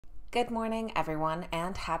Good morning, everyone,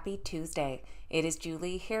 and happy Tuesday. It is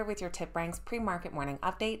Julie here with your TipRanks pre-market morning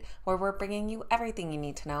update, where we're bringing you everything you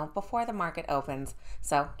need to know before the market opens.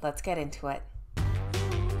 So let's get into it.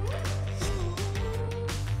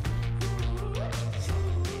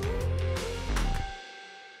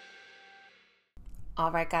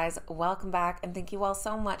 Alright guys, welcome back and thank you all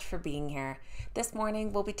so much for being here. This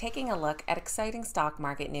morning we'll be taking a look at exciting stock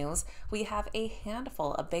market news. We have a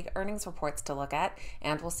handful of big earnings reports to look at,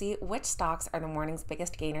 and we'll see which stocks are the morning's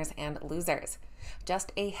biggest gainers and losers.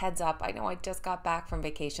 Just a heads up, I know I just got back from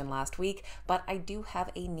vacation last week, but I do have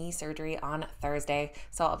a knee surgery on Thursday,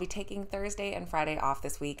 so I'll be taking Thursday and Friday off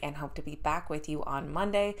this week and hope to be back with you on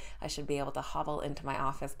Monday. I should be able to hobble into my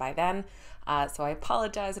office by then, so I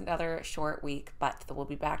apologize, another short week, but we'll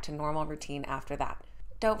be back to normal routine after that.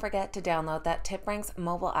 Don't forget to download that TipRanks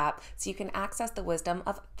mobile app so you can access the wisdom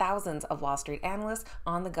of thousands of Wall Street analysts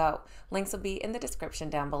on the go. Links will be in the description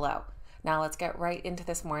down below. Now let's get right into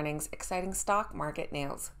this morning's exciting stock market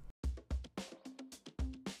news.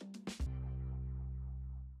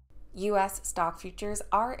 U.S. stock futures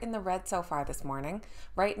are in the red so far this morning.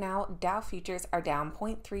 Right now, Dow futures are down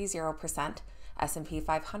 0.30%, S&P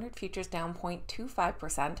 500 futures down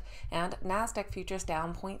 0.25%, and NASDAQ futures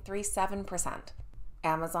down 0.37%.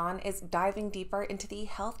 Amazon is diving deeper into the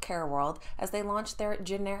healthcare world as they launch their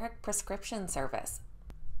generic prescription service.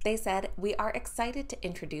 They said, "We are excited to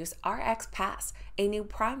introduce RX Pass, a new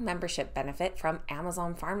Prime membership benefit from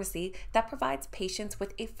Amazon Pharmacy that provides patients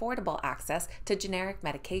with affordable access to generic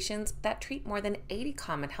medications that treat more than 80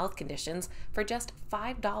 common health conditions for just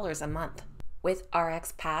 $5 a month." With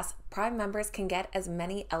RX Pass, Prime members can get as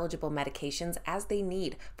many eligible medications as they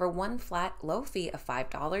need for one flat, low fee of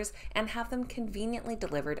 $5 and have them conveniently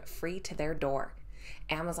delivered free to their door.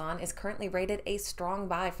 Amazon is currently rated a strong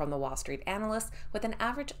buy from the Wall Street analysts with an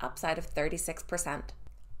average upside of 36%.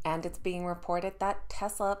 And it's being reported that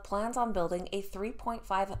Tesla plans on building a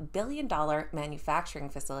 $3.5 billion manufacturing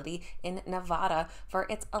facility in Nevada for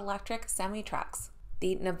its electric semi-trucks.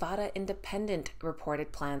 The Nevada Independent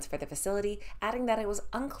reported plans for the facility, adding that it was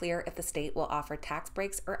unclear if the state will offer tax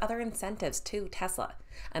breaks or other incentives to Tesla.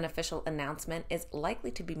 An official announcement is likely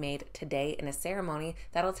to be made today in a ceremony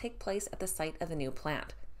that'll take place at the site of the new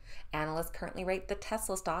plant. Analysts currently rate the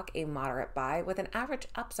Tesla stock a moderate buy with an average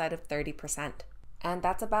upside of 30%. And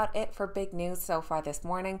that's about it for big news so far this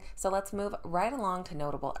morning, so let's move right along to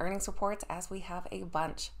notable earnings reports as we have a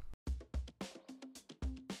bunch.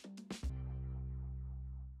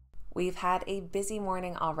 We've had a busy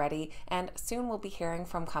morning already, and soon we'll be hearing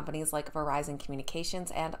from companies like Verizon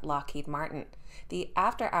Communications and Lockheed Martin. The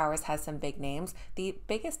after hours has some big names, the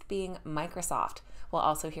biggest being Microsoft. We'll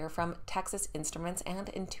also hear from Texas Instruments and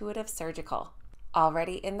Intuitive Surgical.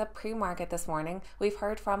 Already in the pre-market this morning, we've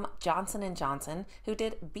heard from Johnson & Johnson, who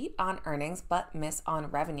did beat on earnings but miss on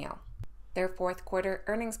revenue. Their fourth quarter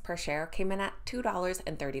earnings per share came in at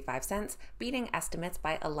 $2.35, beating estimates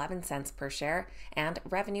by 11 cents per share, and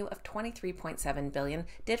revenue of $23.7 billion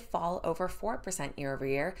did fall over 4% year over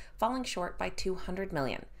year, falling short by $200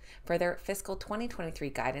 million. For their fiscal 2023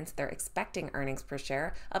 guidance, they're expecting earnings per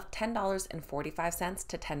share of $10.45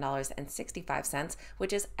 to $10.65,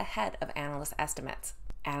 which is ahead of analyst estimates.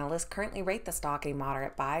 Analysts currently rate the stock a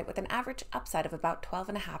moderate buy with an average upside of about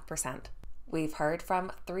 12.5%. We've heard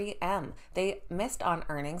from 3M. They missed on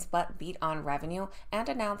earnings but beat on revenue and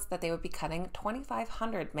announced that they would be cutting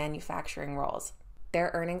 2,500 manufacturing roles.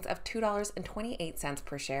 Their earnings of $2.28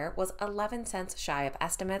 per share was 11 cents shy of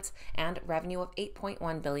estimates, and revenue of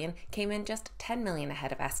 $8.1 billion came in just $10 million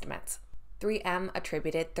ahead of estimates. 3M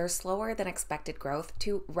attributed their slower than expected growth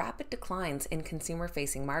to rapid declines in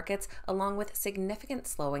consumer-facing markets, along with significant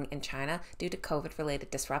slowing in China due to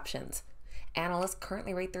COVID-related disruptions. Analysts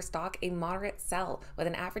currently rate their stock a moderate sell with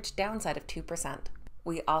an average downside of 2%.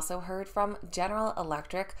 We also heard from General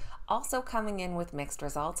Electric, also coming in with mixed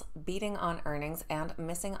results, beating on earnings and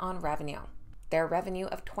missing on revenue. Their revenue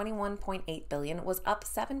of $21.8 billion was up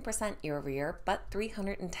 7% year over year, but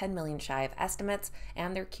 $310 million shy of estimates,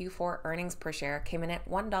 and their Q4 earnings per share came in at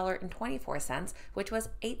 $1.24, which was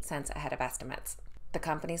 8 cents ahead of estimates. The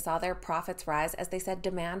company saw their profits rise as they said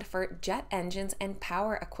demand for jet engines and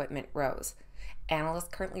power equipment rose. Analysts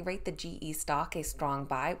currently rate the GE stock a strong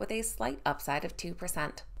buy with a slight upside of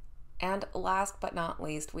 2%. And last but not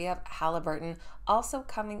least, we have Haliburton also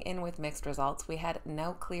coming in with mixed results. We had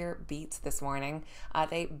no clear beats this morning.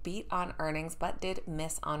 They beat on earnings but did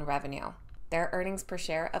miss on revenue. Their earnings per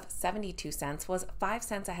share of 72 cents was 5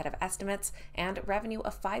 cents ahead of estimates, and revenue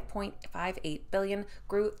of $5.58 billion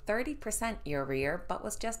grew 30% year over year, but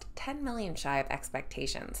was just 10 million shy of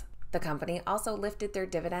expectations. The company also lifted their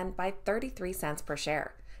dividend by 33 cents per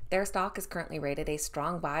share. Their stock is currently rated a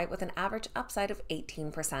strong buy with an average upside of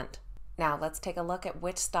 18%. Now let's take a look at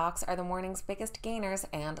which stocks are the morning's biggest gainers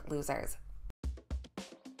and losers.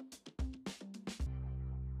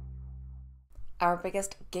 Our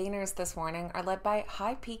biggest gainers this morning are led by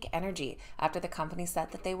High Peak Energy after the company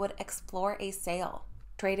said that they would explore a sale.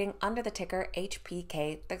 Trading under the ticker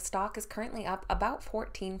HPK, the stock is currently up about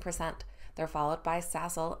 14%. They're followed by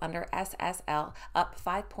Sasol under SSL up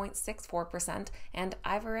 5.64% and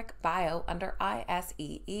Iveric Bio under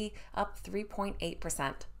ISEE up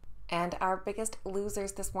 3.8%. And our biggest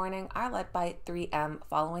losers this morning are led by 3M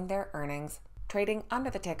following their earnings. Trading under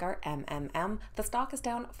the ticker MMM, the stock is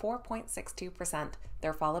down 4.62%.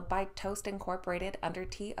 They're followed by Toast Incorporated under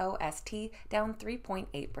TOST down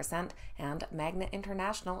 3.8% and Magna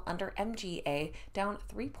International under MGA down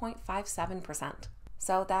 3.57%.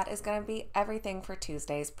 So that is going to be everything for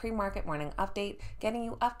Tuesday's pre-market morning update, getting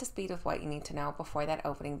you up to speed with what you need to know before that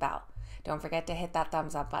opening bell. Don't forget to hit that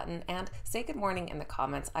thumbs up button and say good morning in the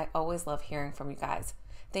comments. I always love hearing from you guys.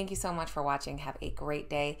 Thank you so much for watching. Have a great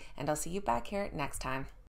day, and I'll see you back here next time.